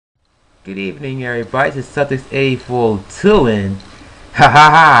Good evening, everybody. This is Subjects 8402, and ha ha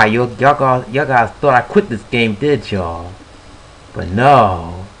ha! Y'all guys thought I quit this game, did y'all? But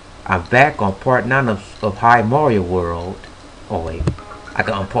no, I'm back on part 9 of High Mario World. Oh wait, I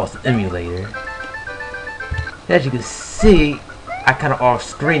got unpause the emulator. As you can see, I kind of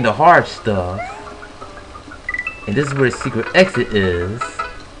off-screen the hard stuff, and this is where the secret exit is.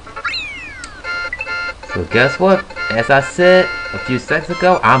 So guess what? As I said a few seconds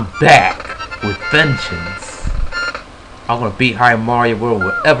ago, I'm back with vengeance. I'm gonna beat High Mario World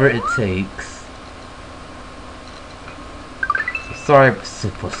whatever it takes. Sorry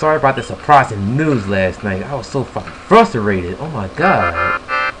about the surprising news last night. I was so fucking frustrated. Oh my god.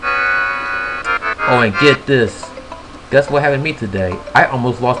 Oh, and get this. Guess what happened to me today? I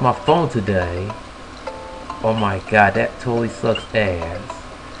almost lost my phone today. Oh my god, that totally sucks ass.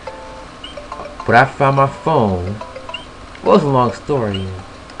 But I found my phone. Well, it's a long story.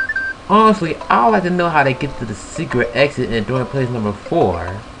 Honestly, I would like to know how they get to the secret exit in During Place number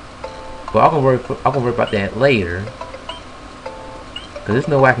 4. But I'm gonna worry about that later. Cause there's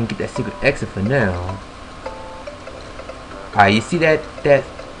no way I can get that secret exit for now. Alright, you see that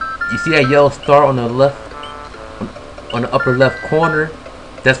yellow star on the left, on the upper left corner?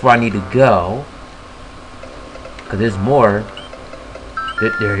 That's where I need to go. Cause there's more.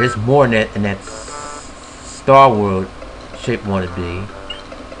 There is more in that Star World shape wannabe.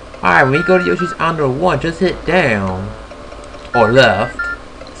 Alright, when you go to Yoshi's Island 1, just hit down. Or left.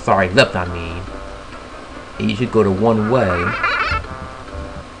 Sorry, left I mean. And you should go to one way.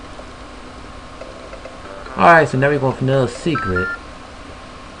 Alright, so now we're going for another secret.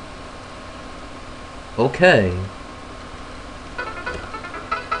 Okay.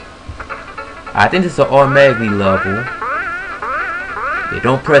 I think this is an automatically level. They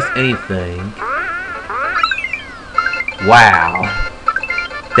don't press anything. Wow.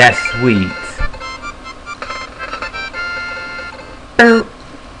 That's sweet.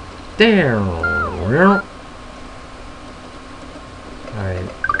 Damn. Alright.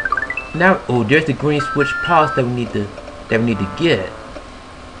 Now, oh, there's the green switch pulse that we need to get.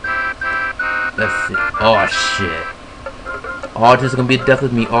 Let's see. Oh shit. Oh, this is gonna be a death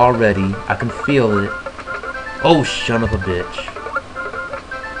with me already. I can feel it. Oh, son of a bitch.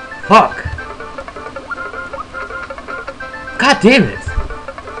 Fuck! God damn it!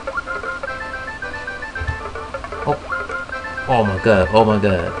 Oh my god, oh my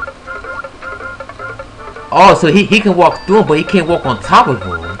god. Oh, so he can walk through him, but he can't walk on top of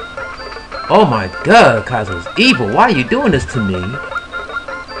him. Oh my god, Kazu's evil. Why are you doing this to me?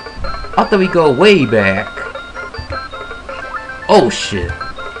 I thought we go way back. Oh shit.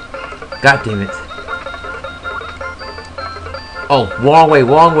 God damn it. Oh, wrong way,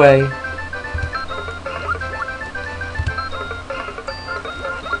 wrong way.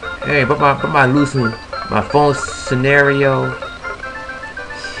 Hey, but my losing my phone scenario.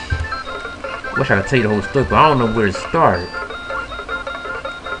 Wish I could tell you the whole story, but I don't know where to start.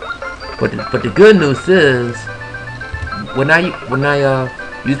 But the good news is, when I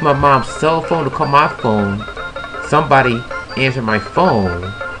use my mom's cell phone to call my phone, somebody answered my phone,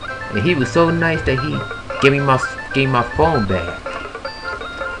 and he was so nice that he gave me my phone back.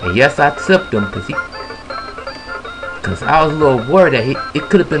 And yes, I tipped him because I was a little worried that it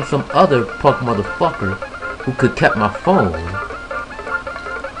could have been some other punk motherfucker who could kept my phone.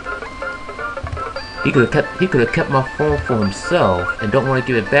 He could have kept my phone for himself and don't want to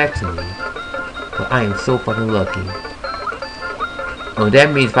give it back to me. But I am so fucking lucky. Oh,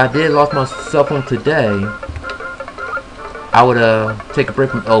 that means if I did lost my cell phone today, I would take a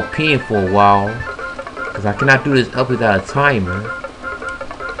break from LPing for a while, because I cannot do this up without a timer.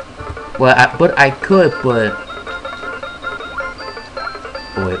 Well, I could, but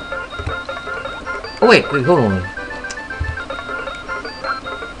oh wait, hold on.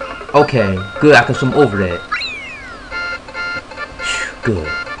 Okay, good. I can swim over that. Good.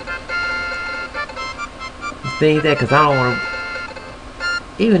 The thing is that, because I don't want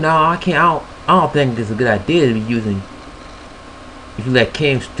to. Even though I don't think it's a good idea to be using. If you let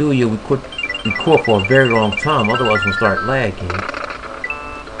Cam Studio record for a very long time, otherwise we'll start lagging.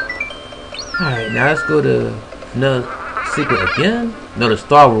 Alright, now let's go to another secret again? No, the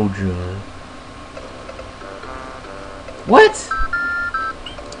Star World Run. What?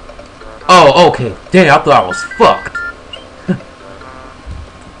 Oh, okay. Damn, I thought I was fucked.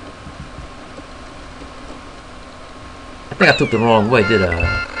 I think I took the wrong way, did I?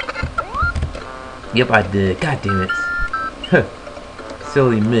 Yep, I did. God damn it.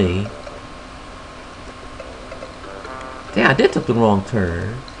 Silly me. Damn, I did take the wrong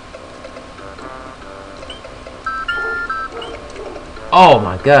turn. Oh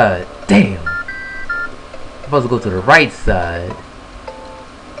my god. Damn. I'm supposed to go to the right side.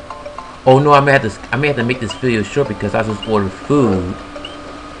 Oh no, I may have to make this video short because I just ordered food.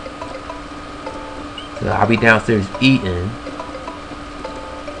 So I'll be downstairs eating.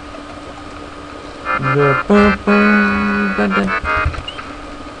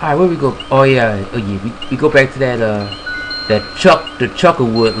 Alright, where we go? Oh yeah, we go back to that the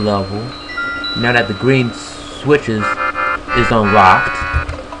Chucklewood level. Now that the green switches is unlocked.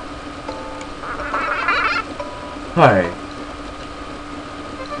 Alright.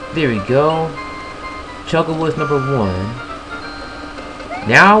 There we go. Chucklewood's number 1.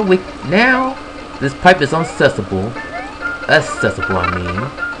 Now this pipe is accessible. Accessible, I mean.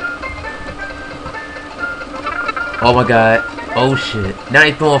 Oh my god. Oh shit. Now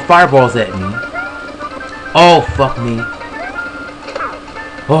he's throwing fireballs at me. Oh fuck me.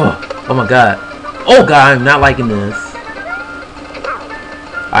 Oh my god. Oh god, I'm not liking this.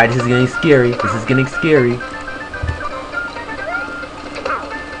 Alright, this is getting scary. This is getting scary.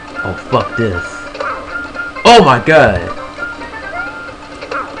 Oh fuck this. Oh my god.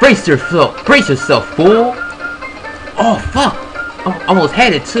 Brace yourself, fool. Oh fuck. I almost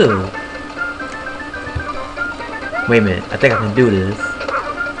had it too. Wait a minute, I think I can do this.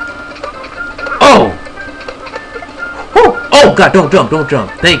 Oh! Oh! Oh god, don't jump, don't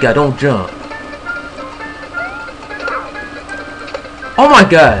jump. Thank god, don't jump. Oh my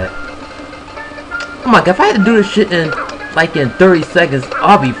god. Oh my god, if I had to do this shit in 30 seconds,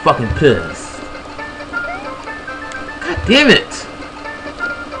 I'll be fucking pissed. God damn it.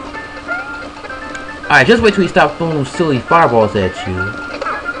 Alright, just wait till he stops throwing those silly fireballs at you.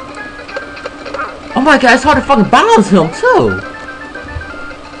 Oh my god, it's hard to fucking balance him too.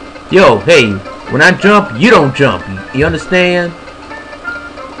 Yo, hey, when I jump, you don't jump. You understand?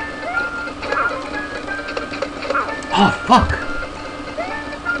 Oh fuck.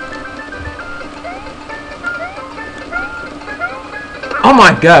 Oh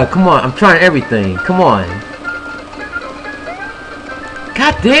my god, come on, I'm trying everything. Come on.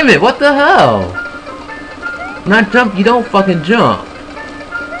 God damn it, what the hell? When I jump, you don't fucking jump.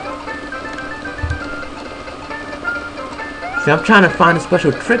 See, I'm trying to find a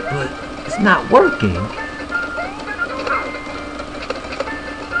special trick, but it's not working.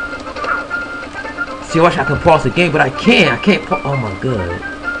 See, I wish I could pause the game, but I can't. I can't pause. Oh my god.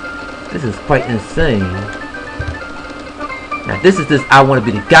 This is quite insane. Now, this is this I want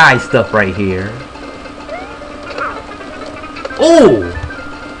to be the guy stuff right here. Oh!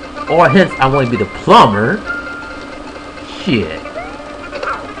 Or hence, I want to be the plumber. Shit.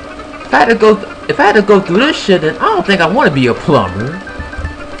 If I had to go through this shit, then I don't think I want to be a plumber.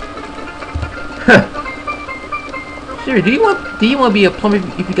 Sure, do you want to be a plumber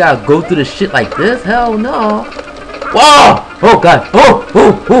if you gotta go through the shit like this? Hell no. Whoa! Oh god!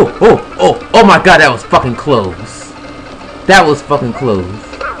 Oh my god! That was fucking close. That was fucking close.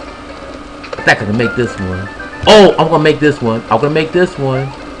 I think I can make this one. Oh, I'm gonna make this one. I'm gonna make this one.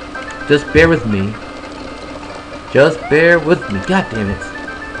 Just bear with me. Just bear with me. God damn it.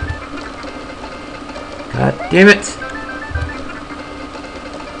 God damn it!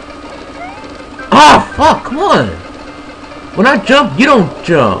 Ah, fuck! Come on! When I jump, you don't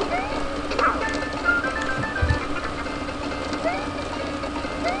jump.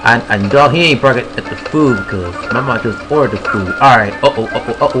 And dog, he ain't barking at the food because my mom just ordered the food. All right.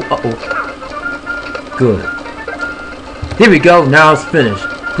 Good. Here we go. Now it's finished.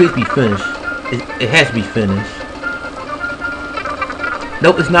 Please be finished. It has to be finished.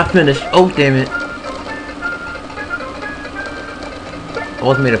 Nope, it's not finished. Oh damn it! I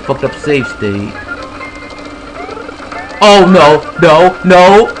almost made a fucked up save state. Oh no,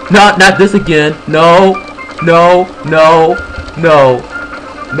 not this again. No.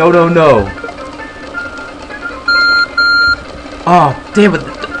 Oh damn it.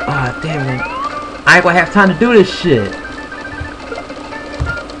 Oh damn it. I ain't gonna have time to do this shit.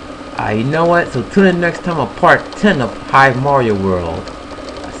 You know what? So tune in next time on part 10 of Hive Mario World.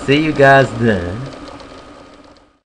 I'll see you guys then.